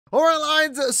Alright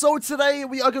lads, so today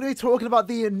we are going to be talking about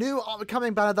the new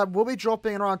upcoming banner that will be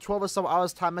dropping in around 12 or so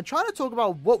hours time and trying to talk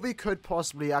about what we could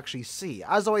possibly actually see.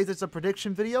 As always, it's a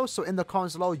prediction video, so in the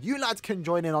comments below, you lads can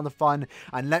join in on the fun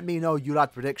and let me know you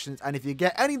lads predictions, and if you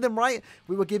get any of them right,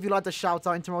 we will give you lads a shout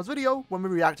out in tomorrow's video when we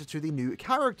react to the new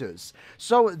characters.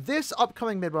 So this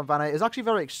upcoming mid-month banner is actually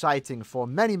very exciting for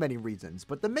many reasons,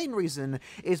 but the main reason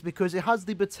is because it has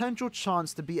the potential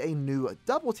chance to be a new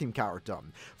double team character.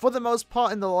 For the most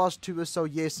part in the last 2 or so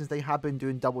years since they have been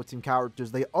doing double team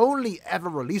characters, they only ever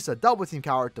release a double team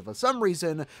character for some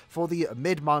reason for the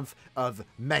mid-month of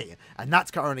May, and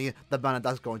that's currently the banner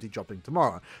that's going to be dropping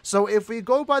tomorrow. So if we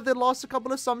go by the last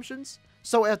couple assumptions,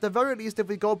 so at the very least, if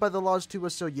we go by the last 2 or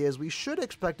so years, we should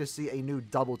expect to see a new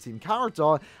double team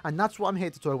character, and that's what I'm here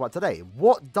to talk about today.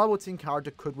 What double team character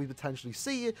could we potentially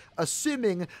see,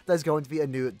 assuming there's going to be a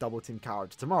new double team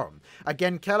character tomorrow?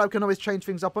 Again, Caleb can always change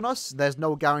things up on us. There's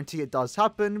no guarantee it does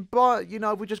happen, but, you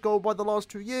know, if we just go by the last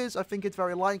 2 years, I think it's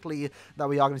very likely that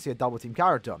we are going to see a double team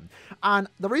character. And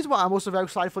the reason why I'm also very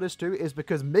excited for this too is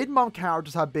because mid-month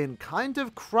characters have been kind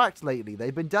of cracked lately.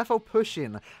 They've been definitely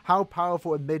pushing how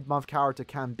powerful a mid-month character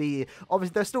can be.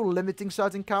 Obviously, they're still limiting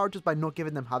certain characters by not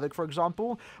giving them Havoc, for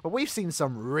example, but we've seen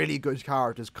some really good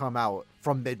characters come out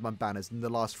from mid-month banners in the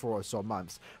last 4 or so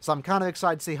months. So I'm kind of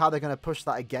excited to see how they're going to push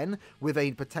that again with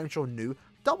a potential new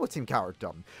double team character.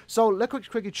 So let's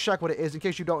quickly check what it is. In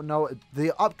case you don't know,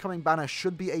 the upcoming banner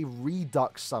should be a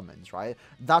Redux summons, right?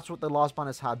 That's what the last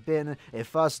banners have been. It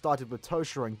first started with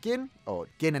Toshiro and Gin, or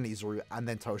Gin and Izuru, and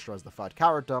then Toshiro as the third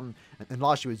character. And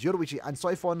last year was Yoruichi and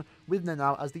Soifon, with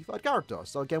Nanao as the third character.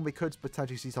 So again, we could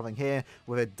potentially see something here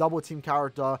with a double team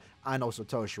character and also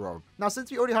Toshiro. Now,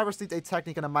 since we already have received a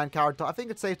technique and a man character, I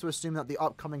think it's safe to assume that the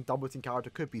upcoming double team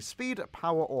character could be speed,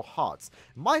 power, or heart.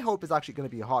 My hope is actually going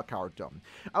to be a heart character.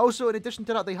 Also, in addition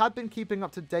to that, they have been keeping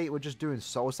up to date with just doing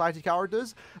Soul Society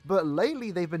characters, but lately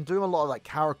they've been doing a lot of like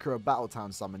Karakura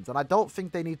Battletown summons, and I don't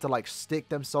think they need to like stick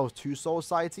themselves to Soul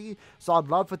Society, so I'd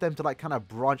love for them to like kind of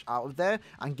branch out of there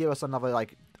and give us another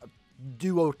like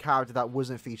duo character that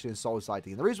wasn't featured in Soul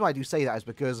Society. And the reason why I do say that is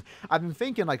because I've been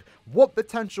thinking, like, what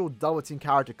potential double team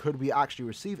character could we actually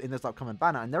receive in this upcoming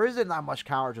banner? And there isn't that much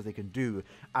character they can do,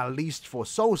 at least for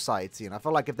Soul Society. And I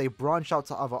feel like if they branch out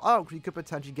to other arcs, we could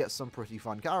potentially get some pretty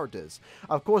fun characters.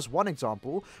 Of course, one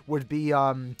example would be,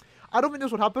 I don't think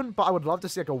this would happen, but I would love to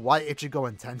see like a White Ichigo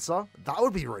and Tensa. That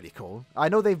would be really cool. I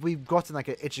know we've gotten like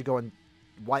an Ichigo and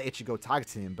White Ichigo tag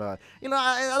team, but, you know,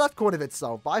 that's cool in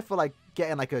itself. But I feel like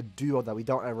getting like a duo that we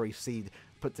don't ever really see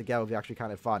put together would be actually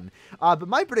kind of fun. But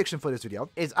my prediction for this video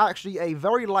is actually a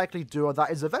very likely duo that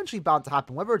is eventually bound to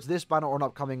happen, whether it's this banner or an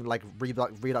upcoming like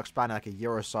Redux banner like a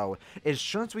year or so, is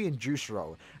Shunsui and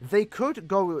Jushiro. They could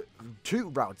go 2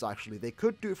 routes actually. They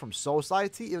could do it from Soul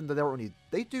Society, even though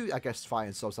they do, I guess, fight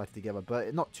in Soul Society together,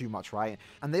 but not too much, right?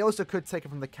 And they also could take it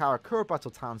from the Karakura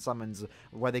Battletown summons,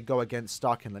 where they go against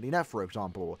Stark and Linet, for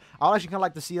example. I'd actually kind of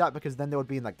like to see that, because then they would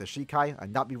be in, like, the Shikai,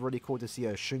 and that'd be really cool to see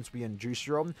a Shunsui and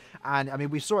Jushiro. And, I mean,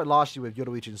 we saw it last year with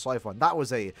Yoruichi and Soifon. That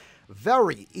was a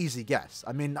very easy guess.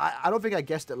 I mean, I don't think I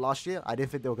guessed it last year. I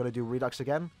didn't think they were going to do Redux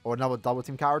again, or another double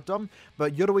team character.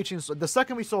 But Yoruichi and the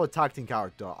second we saw a tag team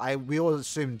character, we all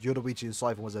assumed Yoruichi and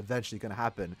Soifon was eventually going to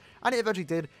happen. And it eventually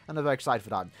did, and I'm very excited for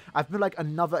that. I feel like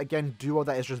another, again, duo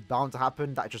that is just bound to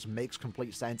happen, that just makes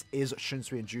complete sense, is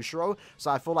Shunsui and Jushiro.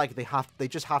 So I feel like they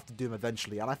just have to do them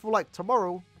eventually. And I feel like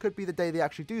tomorrow could be the day they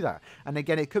actually do that. And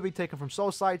again, it could be taken from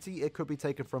Soul Society, it could be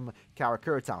taken from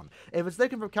Karakura Town. If it's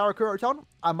taken from Karakura Town,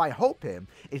 my hope here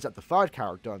is that the third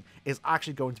character is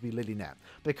actually going to be Linet,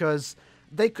 because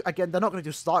they're not going to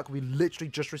do Stark. We literally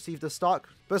just received the Stark.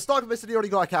 But Stark basically already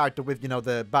got a character with, you know,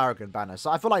 the Baragon banner. So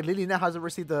I feel like Linet hasn't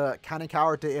received a canon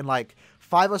character in like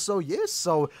 5 or so years.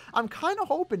 So I'm kind of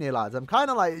hoping here, lads. I'm kind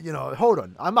of like, you know, hold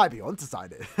on. I might be onto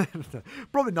it.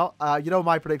 Probably not. You know,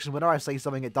 my prediction, whenever I say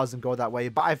something, it doesn't go that way.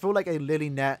 But I feel like a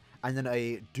Linet and then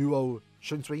a duo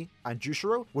Shunsui and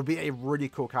Jushiro would be a really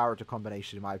cool character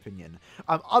combination, in my opinion.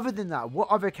 Other than that, what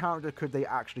other character could they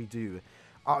actually do?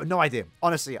 No idea.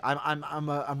 Honestly,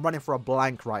 I'm running for a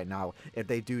blank right now if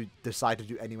they do decide to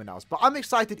do anyone else. But I'm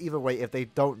excited either way if they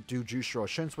don't do Jushiro or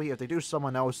Shunsui. If they do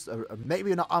someone else,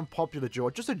 maybe an unpopular duo,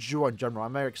 just a duo in general.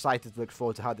 I'm very excited to look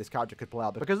forward to how this character could play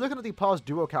out. Because looking at the past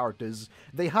duo characters,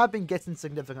 they have been getting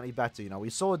significantly better. You know,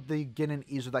 we saw the Gin and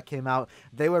Izu that came out.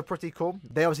 They were pretty cool.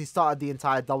 They obviously started the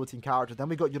entire double team character. Then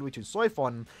we got Yoruichi and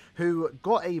Soifon, who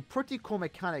got a pretty cool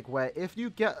mechanic where if you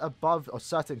get above a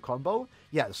certain combo,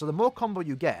 yeah, so the more combo you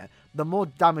you get, the more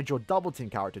damage your double team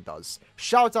character does.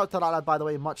 Shout out to that lad, by the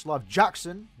way, much love.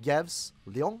 Jackson, Yevs,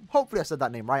 Leon. Hopefully I said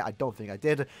that name right. I don't think I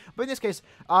did. But in this case,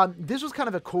 this was kind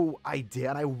of a cool idea,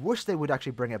 and I wish they would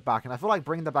actually bring it back. And I feel like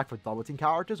bringing that back for double team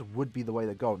characters would be the way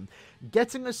to go.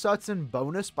 Getting a certain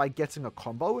bonus by getting a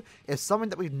combo is something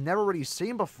that we've never really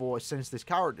seen before since this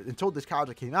character, until this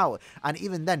character came out. And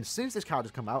even then, since this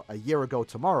character's come out a year ago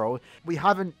tomorrow, we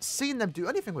haven't seen them do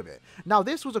anything with it. Now,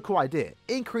 this was a cool idea.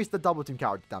 Increase the double team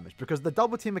character damage, because the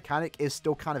double team mechanic is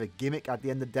still kind of a gimmick at the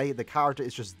end of the day. The character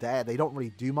is just there. They don't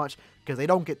really do much because they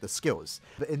don't get the skills.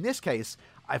 But in this case,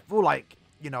 I feel like,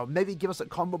 you know, maybe give us a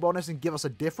combo bonus and give us a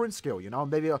different skill, you know?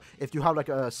 Maybe if you have like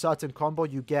a certain combo,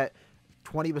 you get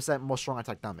 20% more strong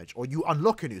attack damage, or you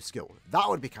unlock a new skill. That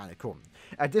would be kind of cool.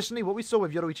 Additionally, what we saw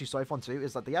with Yoruichi Soifon too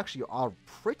is that they actually are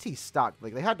pretty stacked.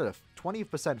 Like, they had a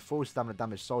 20% full stamina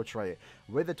damage soul trait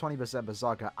with a 20%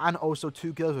 berserker, and also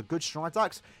 2 kills with good strong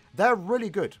attacks. They're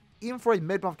really good. Even for a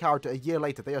mid-month character a year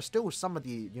later, they are still some of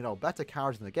the, you know, better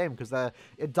characters in the game, because they're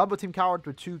a double team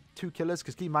character with two killers,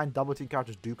 because keep in mind, double team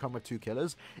characters do come with 2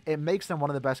 killers. It makes them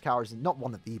one of the best characters, not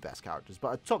one of the best characters,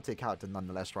 but a top tier character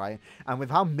nonetheless, right? And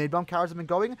with how mid-month characters have been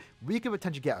going, we could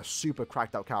potentially get a super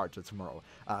cracked out character tomorrow.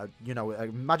 You know,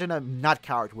 imagine a Nad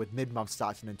character with mid-month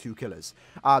stats and then 2 killers.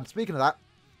 Speaking of that,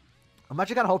 I'm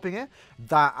actually kind of hoping here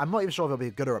that I'm not even sure if it'll be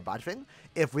a good or a bad thing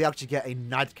if we actually get a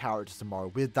Nad character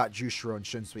tomorrow with that Jushiro and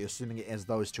Shunsui, assuming it is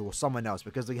those two or someone else,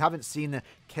 because we haven't seen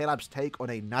Caleb's take on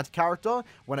a Nad character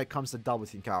when it comes to double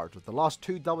team characters. The last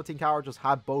 2 double team characters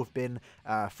have both been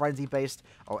frenzy based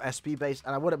or SP based,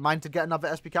 and I wouldn't mind to get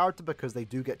another SP character because they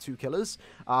do get 2 killers.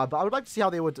 But I would like to see how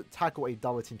they would tackle a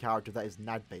double team character that is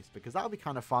Nad based, because that would be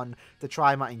kind of fun to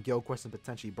try them out in Guild Quest and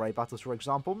potentially Brave Battles, for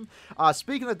example.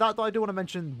 Speaking of that, though, I do want to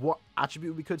mention what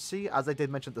attribute we could see. As I did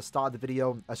mention at the start of the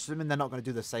video, assuming they're not going to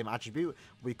do the same attribute,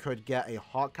 we could get a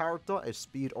heart character, a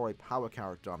speed, or a power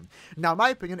character. Now, in my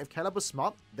opinion, if Caleb was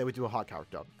smart, they would do a heart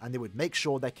character, and they would make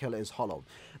sure their killer is hollow.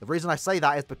 The reason I say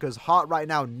that is because heart right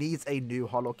now needs a new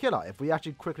hollow killer. If we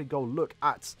actually quickly go look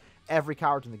at every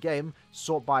character in the game,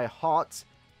 sort by heart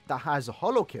that has a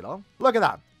hollow killer, look at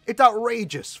that. It's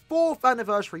outrageous. 4th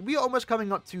anniversary. We are almost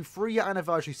coming up to 3-year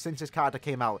anniversary since this character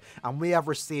came out, and we have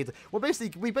received, well,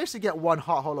 we basically get 1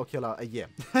 heart hollow killer a year.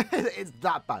 It's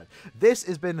that bad. This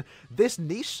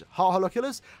niche, heart hollow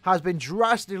killers, has been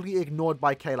drastically ignored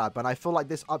by Caleb, and I feel like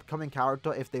this upcoming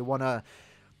character, if they want to,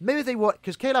 maybe they want,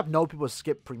 because Caleb know people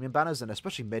skip premium banners, and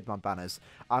especially mid-month banners.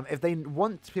 If they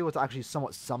want people to actually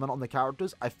somewhat summon on the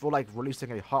characters, I feel like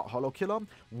releasing a Heart Hollow Killer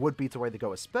would be the way to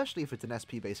go, especially if it's an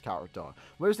SP-based character.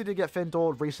 Whereas they did get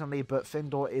Findor recently, but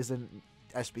Findor isn't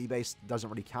SP-based, doesn't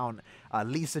really count.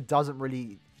 Lisa doesn't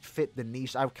really fit the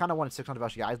niche. I kind of wanted 600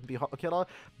 anniversary guys to be Hollow Killer,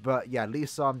 but yeah,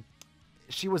 Lisa,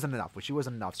 she wasn't enough. She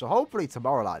wasn't enough. So hopefully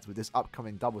tomorrow, lads, with this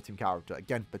upcoming double team character,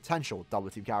 again, potential double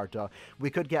team character, we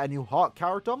could get a new heart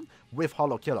character with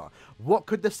Hollow Killer. What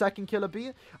could the second killer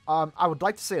be? I would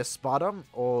like to say a Spada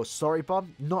or Soripa.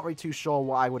 Not really too sure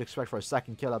what I would expect for a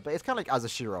second killer, but it's kind of like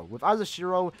Azashiro. With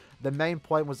Azashiro, the main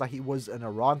point was that he was an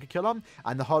Aaroniero killer,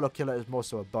 and the Hollow Killer is more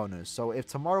so a bonus. So if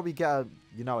tomorrow we get a,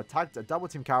 you know, a double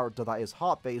team character that is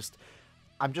heart based,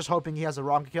 I'm just hoping he has a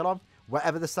Aaroniero killer.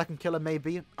 Whatever the second killer may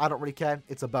be, I don't really care.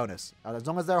 It's a bonus. And as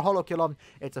long as they're a hollow killer,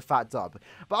 it's a fat dub.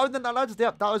 But other than that, lads,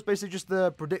 yep, that was basically just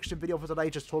the prediction video for today.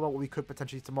 Just talking about what we could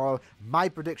potentially tomorrow. My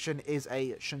prediction is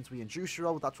a Shunsui and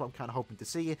Jushiro. That's what I'm kind of hoping to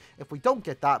see. If we don't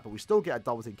get that, but we still get a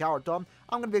double team character, I'm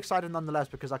going to be excited nonetheless,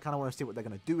 because I kind of want to see what they're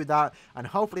going to do with that. And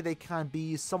hopefully they can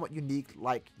be somewhat unique,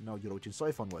 like, you know, Yoruichi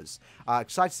Soifon was.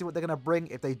 Excited to see what they're going to bring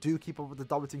if they do keep up with the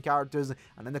double team characters.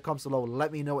 And in the comments below,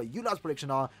 let me know what you lads' prediction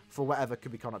are for whatever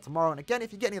could be coming out tomorrow. And again,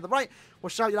 if you get any of them right, we'll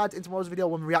shout you lads in tomorrow's video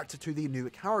when we react to the new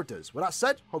characters. With that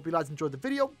said, hope you lads enjoyed the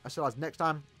video. I'll see you lads next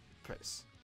time. Peace.